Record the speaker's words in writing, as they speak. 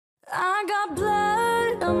I got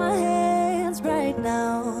blood on my hands right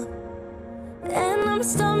now, and I'm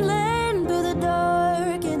stumbling through the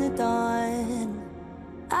dark in the dawn.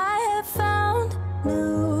 I have found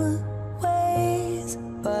new ways,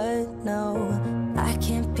 but no, I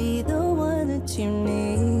can't be the one that you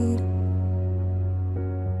need.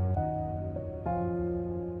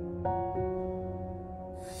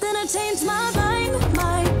 Then I changed my mind.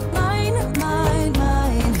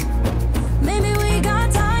 Maybe we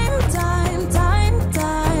got time to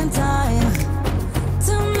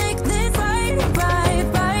make this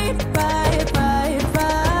right.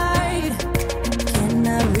 Can I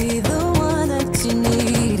be the one that you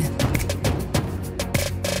need?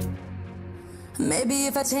 Maybe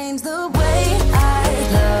if I change the way I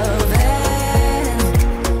love it,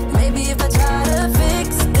 maybe if I try to fix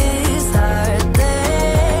this heart,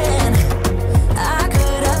 then I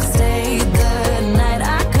could have stayed the night,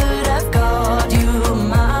 I could have called you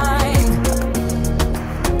mine.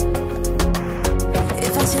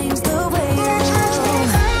 If I change the way I love,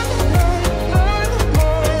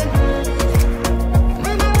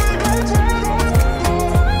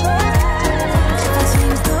 if I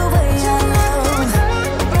change the way I love,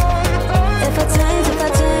 if I change, if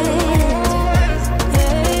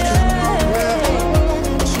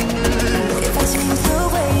I change the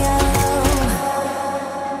way I love.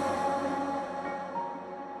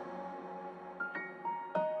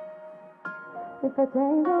 If I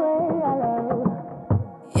change the way I love.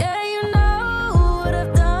 Yeah, you know what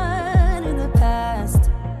I've done in the past.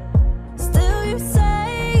 Still you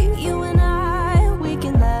say you and I, we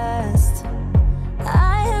can last.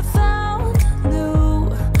 I have found new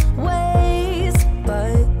ways,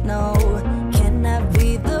 but no, can I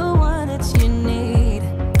be the one that you need?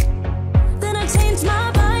 Then I changed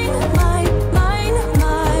my mind.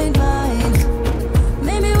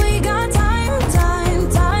 Maybe we got time to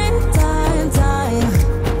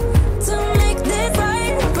make this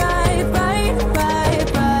right.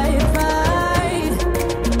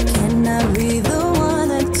 Can I be the one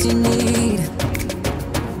that you need?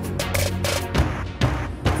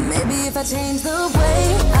 Maybe if I change the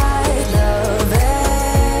way I love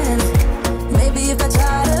it, maybe if I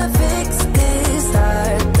try to fix this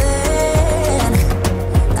heart, then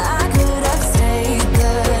I could have stayed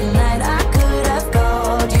the night, I could have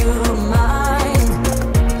called you mine.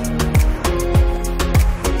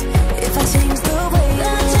 If I change the way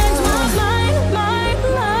I change my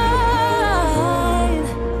mind,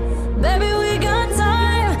 baby, we got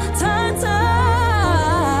time to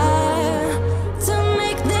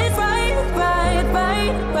make this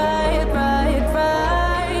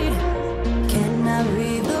right. Can I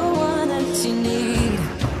be the one that you need?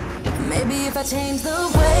 Maybe if I change the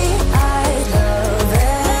way I love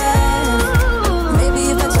it, maybe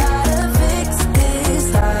if I try to fix this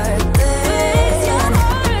heart, then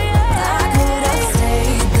I could have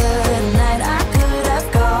stayed the night, I could have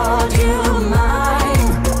called you mine.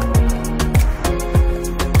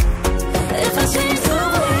 If I change the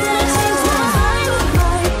way I change my mind,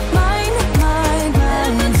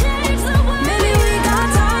 maybe we got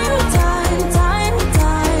time to make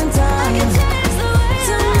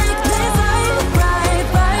this right.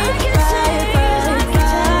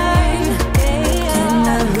 Can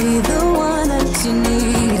I be the one that you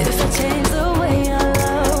need? If I change the way I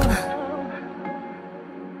love.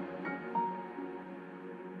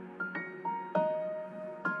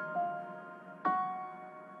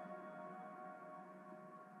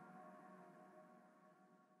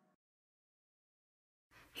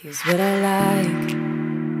 Here's what I like: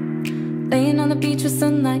 laying on the beach with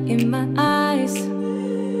sunlight in my eyes,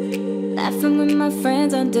 laughing with my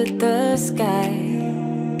friends under the sky,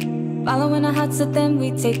 following our hearts, so then we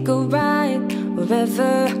take a ride.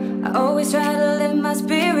 Wherever, I always try to let my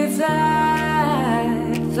spirit fly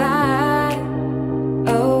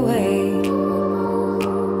away.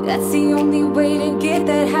 That's the only way to get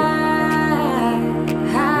that high,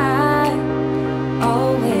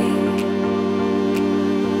 always.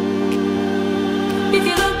 If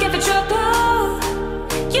you're looking for trouble,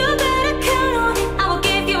 you better count on it. I will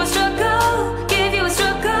give you a struggle, give you a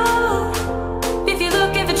struggle. If you're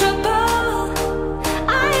looking for trouble,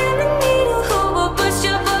 I am the needle who will push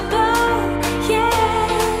your bubble, yeah.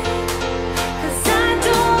 'Cause I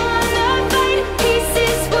don't wanna fight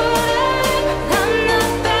pieces, but I'm not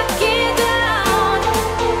backing down.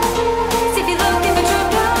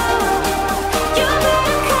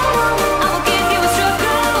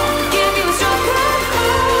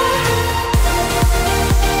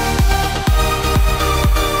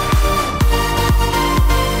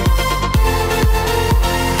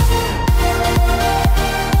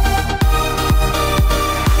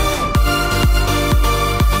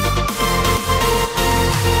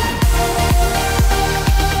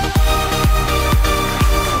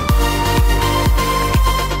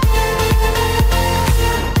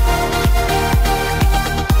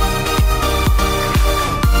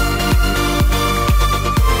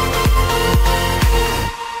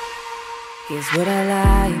 what I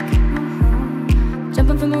like.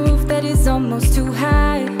 Jumping from a roof that is almost too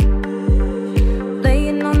high.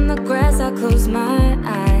 Laying on the grass, I close my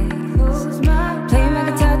eyes. Playing my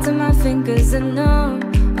guitar till my fingers are numb.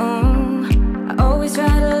 I always try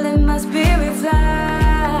to let my spirit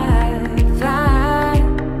fly, fly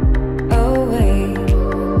away.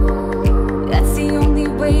 That's the only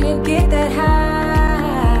way to get that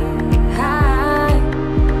high, high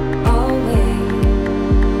away.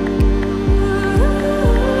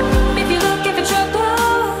 If you're looking for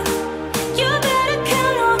trouble, you better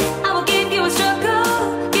count on it. I will give you a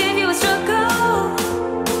struggle, give you a struggle.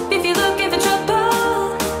 If you're looking for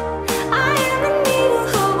trouble, I am the needle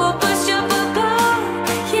who will push your bubble,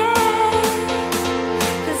 yeah.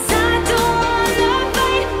 'Cause I don't wanna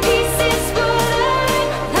fight pieces for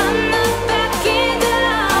I'm not backing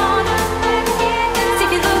down. If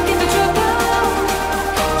you're looking for trouble,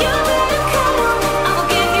 you better count on it. I will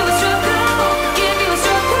give you a struggle, give you a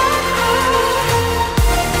struggle.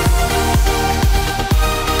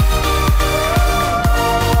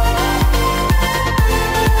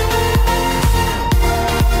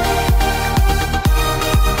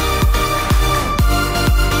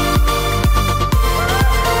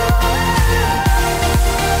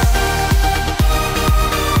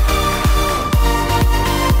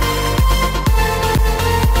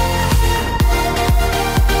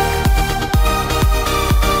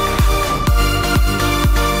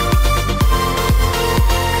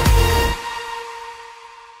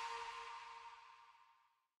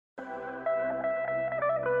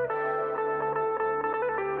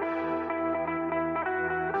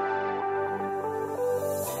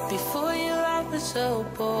 Before you, life was so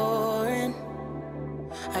boring.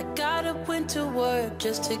 I got up, went to work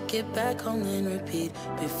just to get back home and repeat.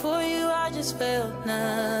 Before you, I just felt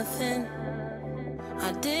nothing.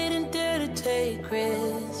 I didn't dare to take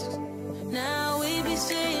risks. Now we be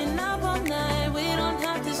staying up all night. We don't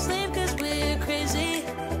have to sleep 'cause we're crazy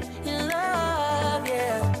in love,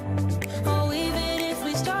 yeah. Oh, even if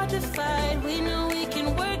we start to fight, we know we can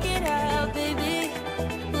work it out, baby.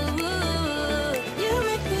 You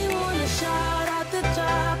make me wanna shout out the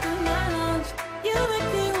top of my lungs. You make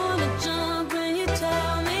me wanna jump when you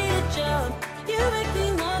tell me to jump. You make me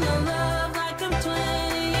wanna love like I'm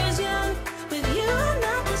 20 years young. With you I'm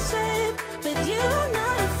not the same, with you I'm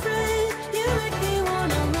not afraid. You make me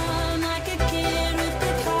wanna run like a kid with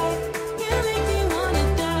the kite. You make me wanna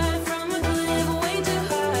die from a cliff way too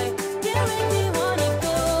high. You make me wanna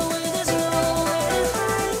go where there's nowhere to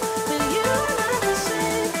hide. With you I'm not the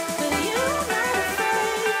same, with you I'm not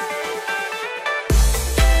afraid.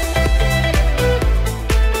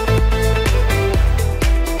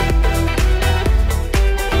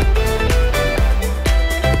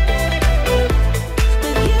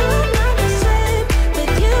 With you I'm not the same,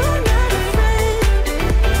 with you I'm not afraid.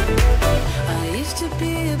 I used to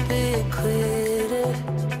be a big quitter.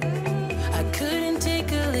 I couldn't take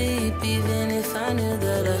a leap even if I knew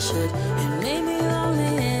that I should. It made me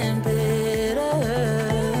lonely and bitter,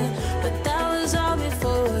 but that was all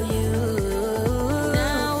before you.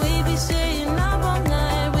 Now we be staying up all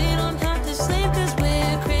night. We don't have to sleep 'cause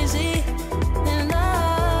we're crazy in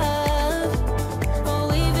love. Oh,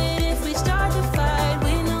 even if we start to fight,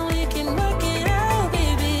 we know we can work it out,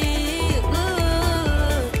 baby.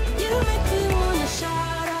 You make me wanna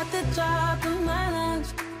shout out the top of my lungs.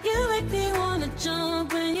 You make me wanna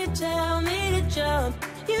jump when you tell me to jump.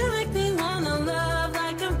 You make me wanna love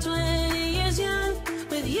like I'm 20 years young.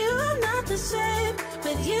 With you I'm not the same,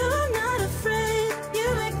 with you I'm not afraid. You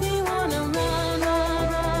make me wanna run, run,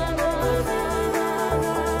 run, run, run,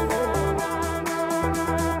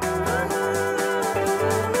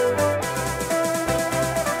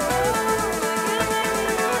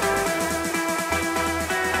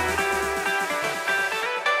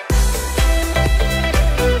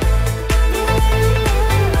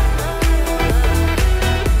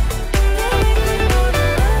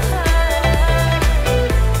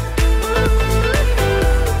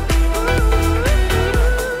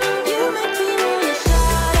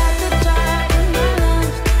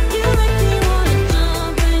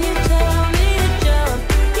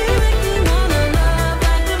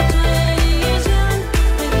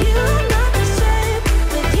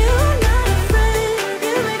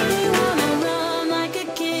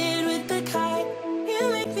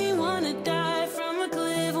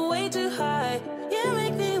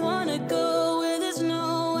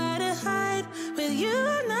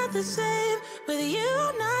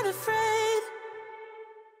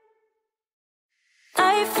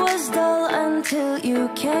 till you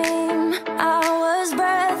came. I was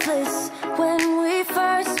breathless when we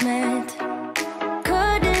first met.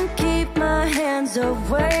 Couldn't keep my hands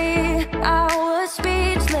away.